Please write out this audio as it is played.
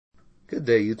Good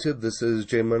day, YouTube. This is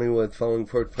Jay Money with Falling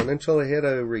Forward Financial. I had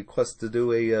a request to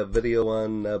do a video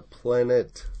on the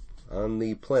planet,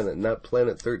 not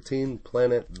Planet 13,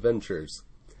 Planet Ventures.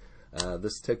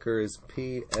 This ticker is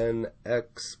PNXPF.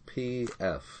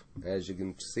 As you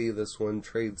can see, this one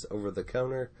trades over the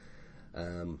counter,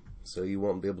 so you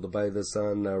won't be able to buy this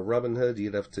on Robinhood.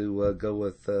 You'd have to go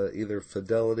with either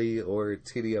Fidelity or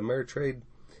TD Ameritrade.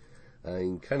 You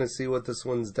can kind of see what this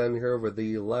one's done here over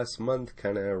the last month.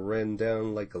 Kind of ran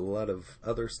down like a lot of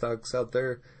other stocks out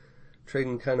there,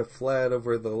 trading kind of flat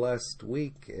over the last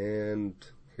week, and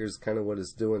here's kind of what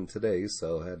it's doing today.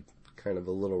 So had kind of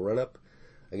a little run up.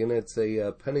 Again, it's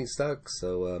a penny stock,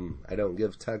 so I don't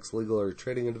give tax, legal, or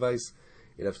trading advice.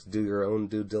 You'd have to do your own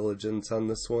due diligence on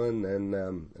this one and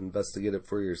investigate it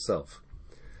for yourself.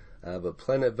 But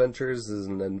Planet Ventures is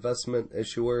an investment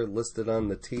issuer listed on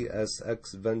the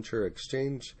TSX Venture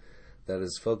Exchange that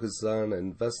is focused on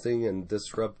investing in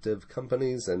disruptive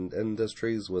companies and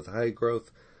industries with high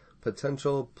growth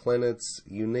potential. Planet's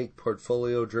unique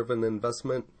portfolio-driven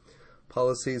investment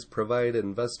policies provide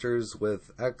investors with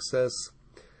access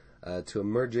to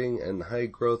emerging and high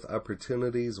growth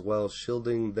opportunities while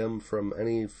shielding them from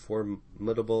any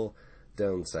formidable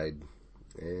downside.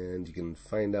 And you can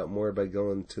find out more by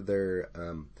going to their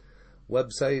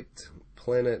website,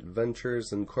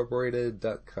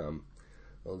 planetventuresincorporated.com.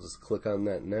 I'll just click on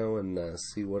that now and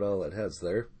see what all it has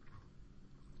there.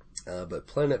 But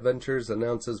Planet Ventures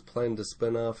announces plan to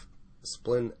spin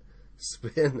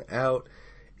out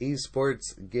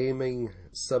Esports gaming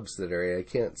subsidiary. I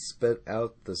can't spit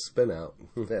out the spin out.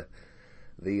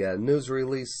 The news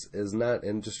release is not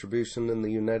in distribution in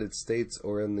the United States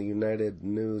or in the United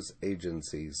News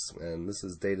Agencies, and this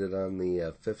is dated on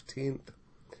the 15th.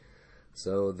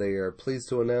 So they are pleased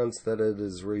to announce that it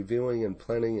is reviewing and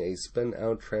planning a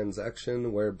spin-out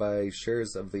transaction whereby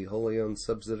shares of the wholly owned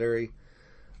subsidiary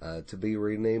to be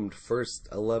renamed First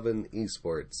 11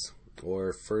 Esports,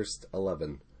 or First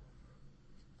 11,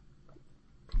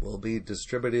 will be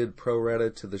distributed pro rata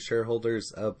to the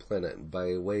shareholders of Planet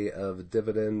by way of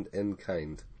dividend in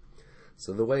kind.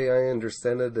 So the way I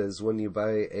understand it is when you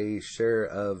buy a share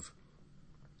of,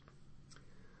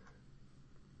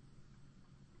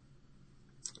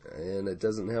 and it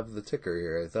doesn't have the ticker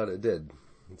here, I thought it did.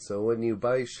 So when you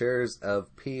buy shares of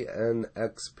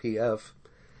PNXPF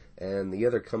and the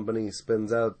other company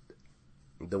spins out,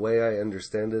 the way I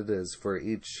understand it is for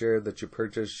each share that you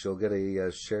purchase, you'll get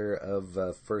a share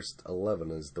of First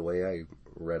 11, is the way I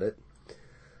read it,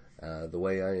 the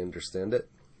way I understand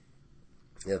it.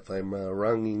 If I'm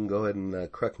wrong, you can go ahead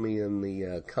and correct me in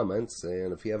the comments,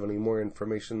 and if you have any more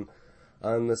information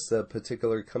on this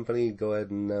particular company, go ahead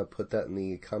and put that in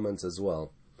the comments as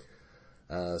well.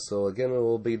 So again, it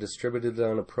will be distributed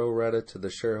on a pro rata to the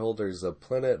shareholders of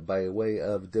Planet by way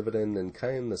of dividend in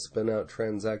kind. The spin-out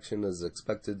transaction is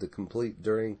expected to complete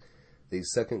during the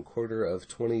second quarter of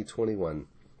 2021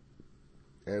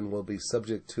 and will be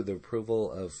subject to the approval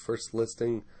of first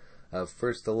listing of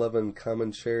First 11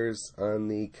 common shares on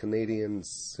the Canadian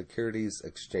Securities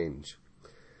Exchange.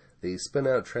 The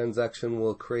spin-out transaction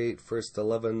will create First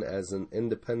 11 as an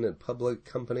independent public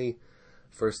company.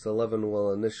 First 11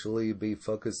 will initially be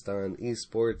focused on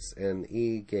esports and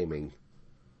e-gaming.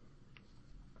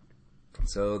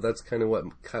 So that's kind of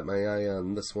what caught my eye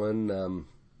on this one,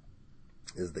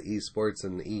 is the esports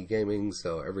and the e-gaming.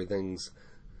 So everything's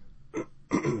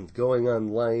going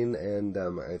online, and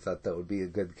I thought that would be a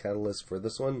good catalyst for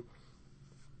this one.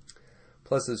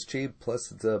 Plus it's cheap,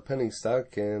 plus it's a penny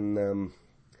stock, and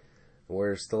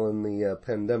we're still in the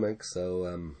pandemic, so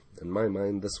in my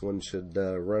mind this one should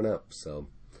run up. So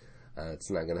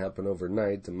it's not going to happen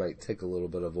overnight. It might take a little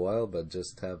bit of a while, but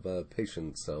just have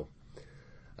patience. So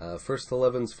First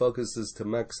 11's focus is to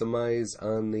maximize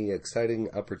on the exciting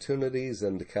opportunities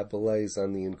and to capitalize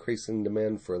on the increasing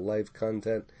demand for live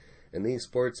content in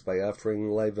esports by offering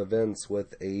live events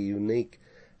with a unique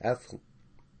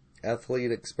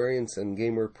athlete experience and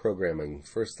gamer programming.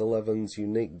 First 11's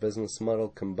unique business model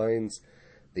combines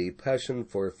the passion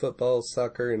for football,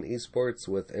 soccer, and esports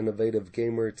with innovative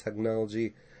gamer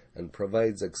technology and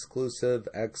provides exclusive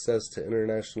access to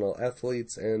international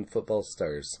athletes and football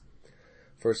stars.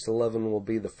 First 11 will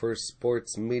be the first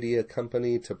sports media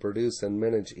company to produce and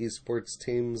manage esports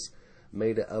teams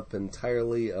made up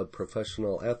entirely of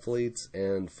professional athletes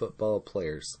and football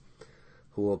players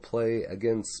who will play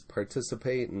against,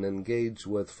 participate, and engage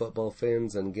with football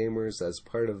fans and gamers as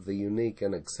part of the unique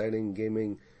and exciting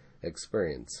gaming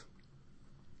experience.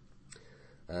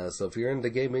 So if you're into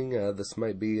gaming, this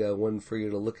might be one for you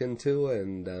to look into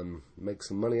and make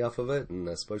some money off of it, and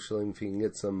especially if you can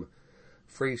get some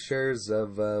free shares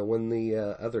of when the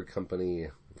other company,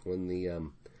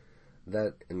 when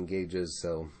that engages.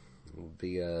 So it'll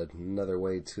be another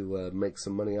way to make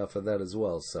some money off of that as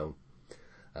well. So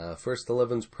First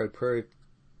 11's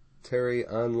proprietary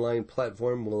online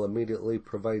platform will immediately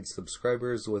provide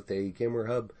subscribers with a gamer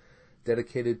hub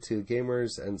dedicated to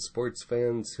gamers and sports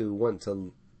fans who want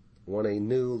a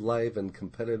new live and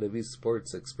competitive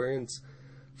esports experience.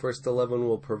 First 11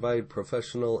 will provide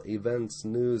professional events,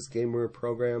 news, gamer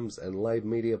programs, and live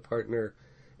media partner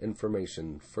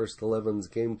information. First 11's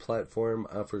game platform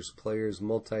offers players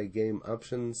multi-game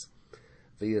options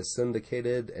via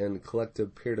syndicated and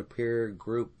collective peer-to-peer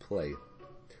group play.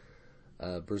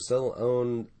 Brazil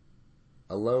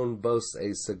alone boasts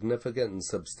a significant and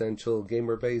substantial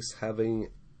gamer base, having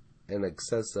in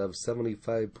excess of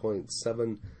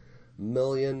 75.7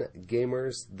 million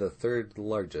gamers, the third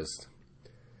largest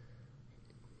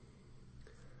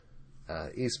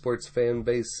esports fan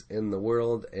base in the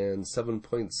world, and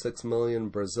 7.6 million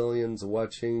Brazilians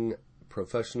watching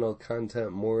professional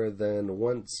content more than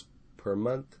once per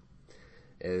month.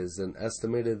 It is an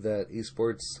estimated that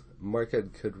esports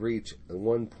market could reach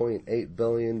 1.8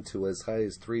 billion to as high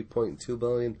as 3.2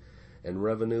 billion in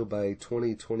revenue by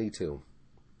 2022.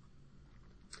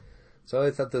 So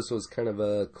I thought this was kind of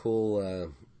a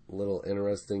cool, little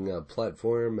interesting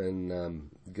platform and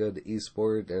good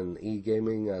esport and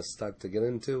e-gaming stock to get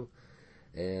into.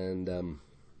 And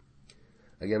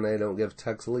again, I don't give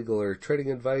tax, legal, or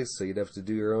trading advice, so you'd have to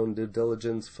do your own due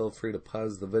diligence. Feel free to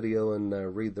pause the video and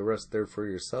read the rest there for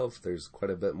yourself. There's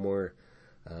quite a bit more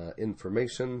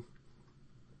information.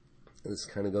 This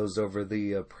kind of goes over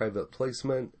the private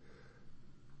placement.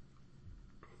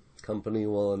 Company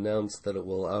will announce that it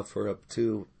will offer up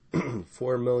to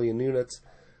 4 million units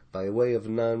by way of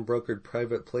non-brokered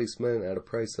private placement at a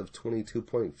price of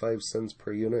 22.5 cents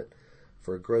per unit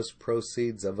for gross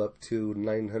proceeds of up to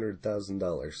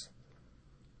 $900,000.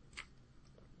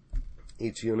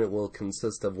 Each unit will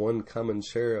consist of one common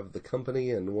share of the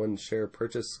company and one share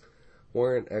purchase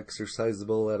warrant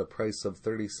exercisable at a price of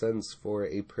 30 cents for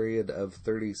a period of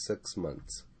 36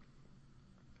 months.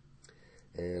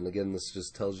 And again, this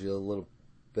just tells you a little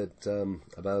bit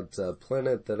about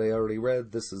Planet that I already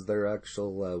read. This is their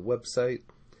actual website.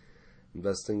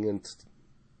 Investing in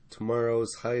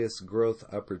tomorrow's highest growth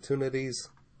opportunities.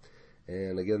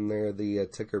 And again, they're the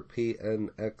ticker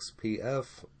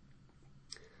PNXPF.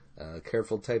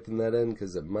 Careful typing that in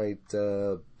because it might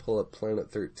pull up Planet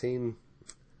 13,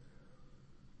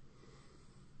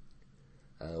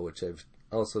 which I've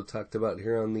also talked about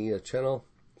here on the channel.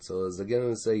 So as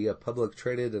again, it's a public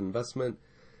traded investment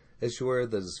issuer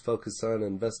that is focused on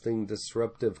investing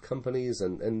disruptive companies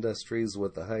and industries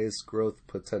with the highest growth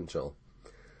potential.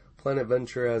 Planet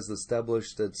Venture has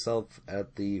established itself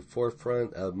at the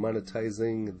forefront of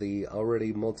monetizing the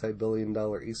already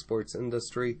multi-billion-dollar esports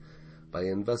industry by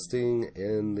investing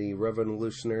in the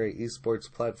revolutionary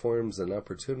esports platforms and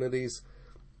opportunities.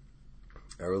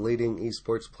 Our leading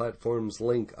esports platforms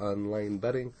link online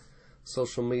betting,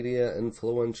 social media,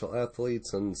 influential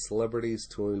athletes, and celebrities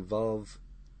to evolve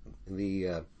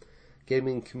the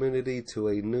gaming community to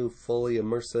a new, fully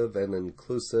immersive and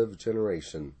inclusive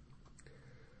generation.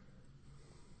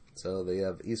 So they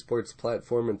have esports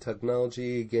platform and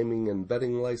technology, gaming and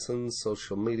betting license,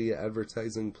 social media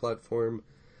advertising platform,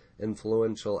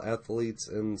 influential athletes,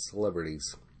 and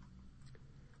celebrities.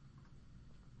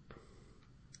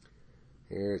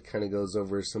 Here it kind of goes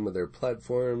over some of their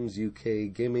platforms.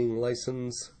 UK gaming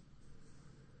license.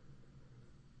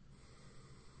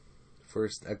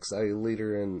 First XI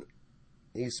leader in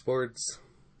esports.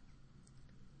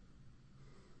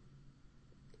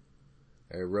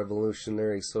 A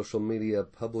revolutionary social media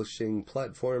publishing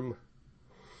platform.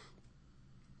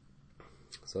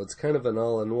 So it's kind of an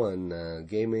all-in-one.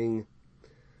 Gaming,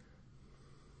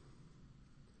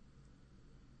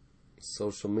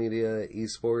 social media,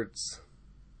 esports.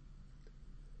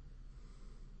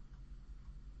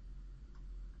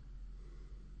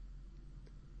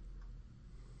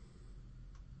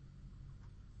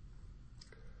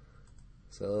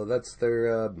 So that's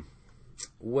their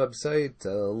website. A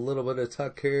little bit of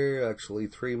talk here. Actually,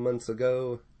 3 months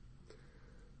ago.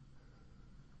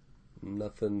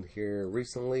 Nothing here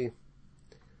recently.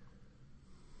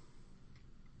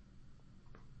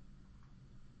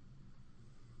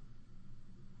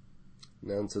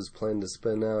 Announces plan to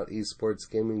spin out esports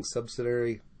gaming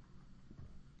subsidiary.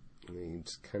 We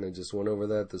just kind of just went over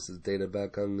that. This is data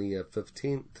back on the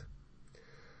 15th.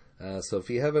 So if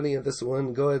you have any of this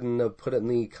one, go ahead and put it in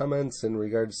the comments in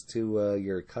regards to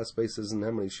your cost basis and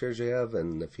how many shares you have,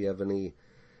 and if you have any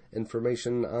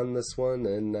information on this one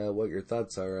and what your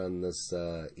thoughts are on this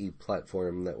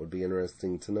e-platform. That would be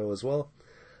interesting to know as well.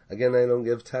 Again, I don't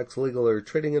give tax, legal, or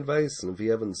trading advice, and if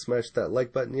you haven't smashed that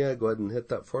like button yet, go ahead and hit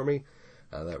that for me.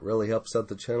 That really helps out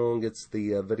the channel and gets the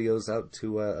videos out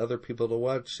to other people to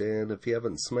watch. And if you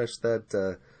haven't smashed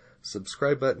that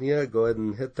subscribe button yet, go ahead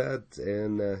and hit that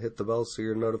and hit the bell so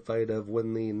you're notified of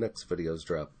when the next videos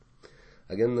drop.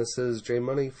 Again, this is J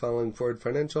Money, following Forward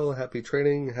Financial. Happy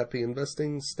trading, happy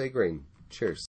investing, stay green. Cheers.